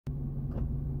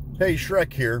Hey,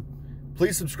 Shrek here.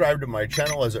 Please subscribe to my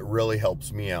channel as it really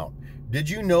helps me out. Did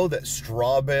you know that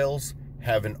straw bales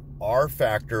have an R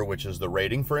factor, which is the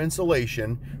rating for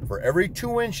insulation? For every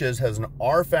 2 inches has an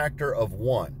R factor of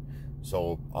 1.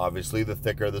 So obviously the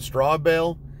thicker the straw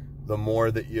bale, the more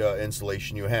that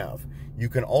insulation you have. You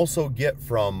can also get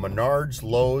from Menards,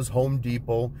 Lowe's, Home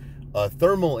Depot,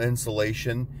 thermal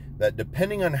insulation that,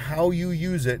 depending on how you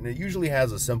use it, and it usually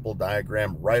has a simple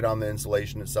diagram right on the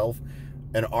insulation itself,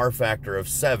 an R factor of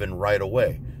 7 right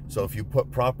away. So if you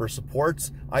put proper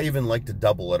supports, I even like to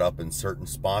double it up in certain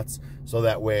spots, so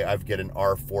that way I get an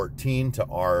R14 to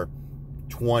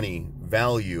R20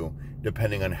 value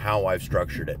depending on how I've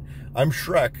structured it. I'm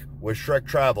Shrek with Shrek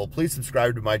Travel. Please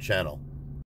subscribe to my channel.